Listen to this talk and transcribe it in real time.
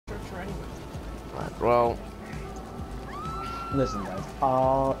anyway. Right, well, Listen, guys.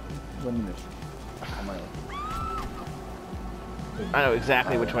 I'll win the mission on my own. I know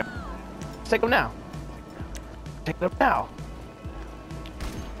exactly which way. Let's take them now. Take them now.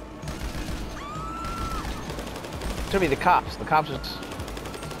 It's gonna be the cops. The cops is.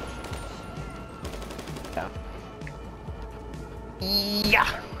 Yeah. Yeah.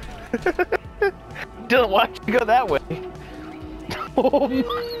 Dylan, why'd you go that way? Oh my!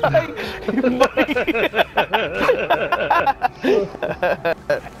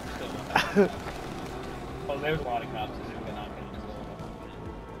 Oh, there's a lot of cops. They're not gonna do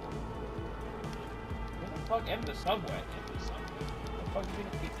Where the fuck end the subway? The fuck is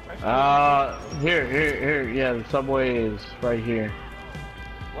it? Here. Yeah, the subway is right here.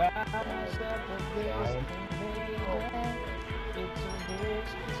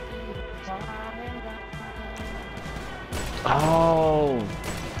 Oh.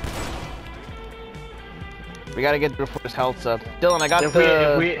 We gotta get before his health's up. Dylan, I got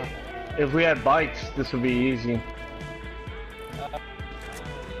If we had bikes, this would be easy.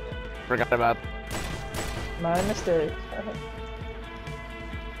 Forgot about. My mistake.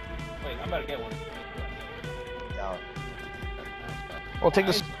 Wait, I'm about to get one. No. We'll take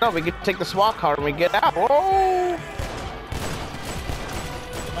the. No, we can take the SWAT car and we get out. Whoa! You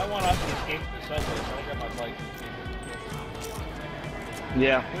might want us to escape the subway, so I'll get my bike.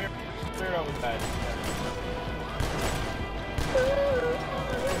 Yeah. Clear over guys.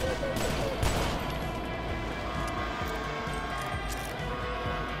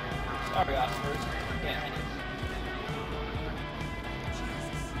 Sorry, Oscars. Yeah.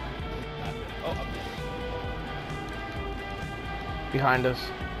 Oh, okay. Behind us.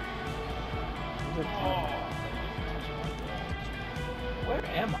 Oh. Where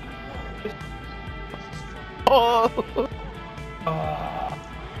am I? Oh!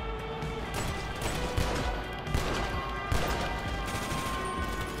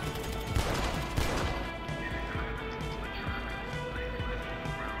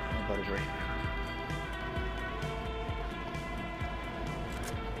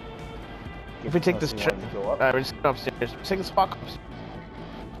 If we take this trip, alright, we're just going upstairs. Take the SWAT cars.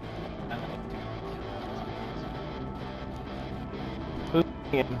 Who's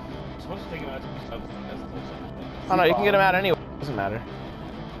in? I'm supposed to take him out to the subway. Oh no, you can get him out anyway. Doesn't matter.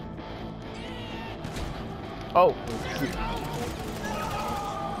 Oh.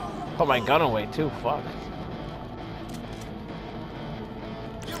 Put my gun away too. Fuck.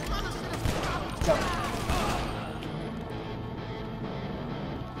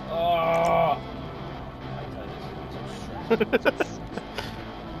 Oh.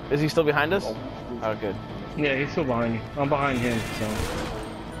 Is he still behind us? Oh, good. Yeah, he's still behind you. I'm behind him, so.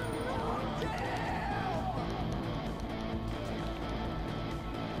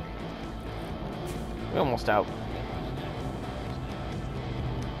 We're almost out.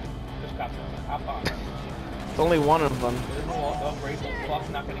 There's cops on the hop on. It's only one of them. There's no Rachel Fluff's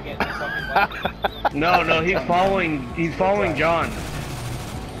not gonna get in the fucking bike. No, he's following John.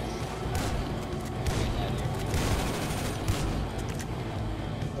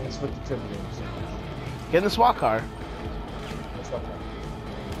 Let's switch the trip games. Get in the SWAT car. Let's go.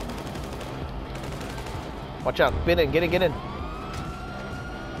 Watch out. Get in. Get in.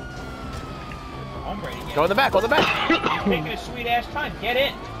 Hombre, again. Go in the back. Go in the back. You're taking a sweet ass time. Get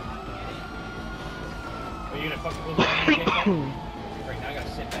in. Are you gonna fucking close the door and get in? Right now I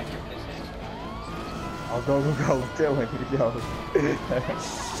gotta sit back here with this ass. I'll go. Dylan, yo.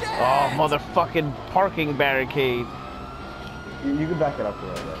 Oh, motherfucking parking barricade. You can back it up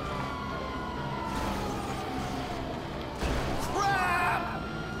there. Right?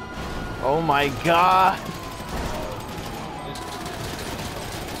 Oh my god.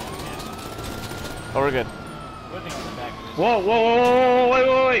 Oh, we're good. Good thing on the back of this. Whoa,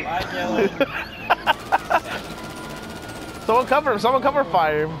 wait. Bye, Dylan. Someone cover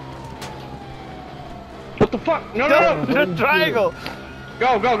fire him. What the fuck? No. Triangle.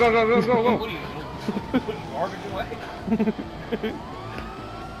 Go. What are you, garbage away?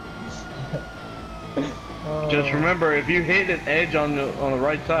 Just remember, if you hit an edge on the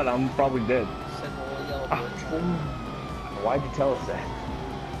right side, I'm probably dead. Why'd you tell us that?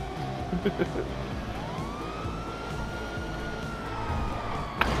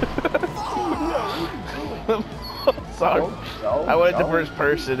 Sorry. No, I went to first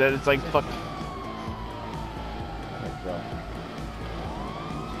person and it's like fuck.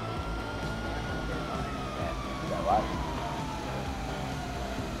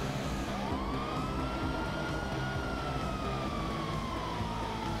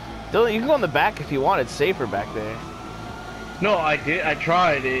 Dylan, you can go in the back if you want. It's safer back there. No, I did. I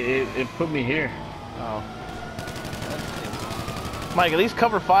tried. It put me here. Oh. Mike, at least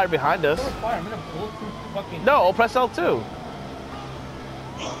cover fire behind us. Cover fire, I'm gonna bulletproof fucking... No, press L2.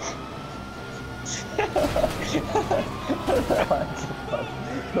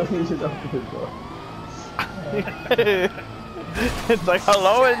 You should open the door. It's like,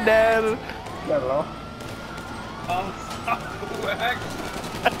 hello, and then... Hello? Wax.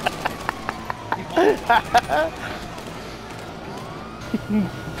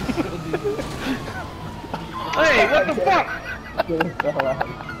 Hey, what the fuck?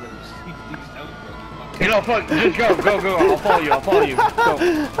 You know, fuck. Just go. I'll follow you. Go.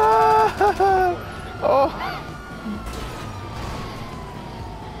 Oh.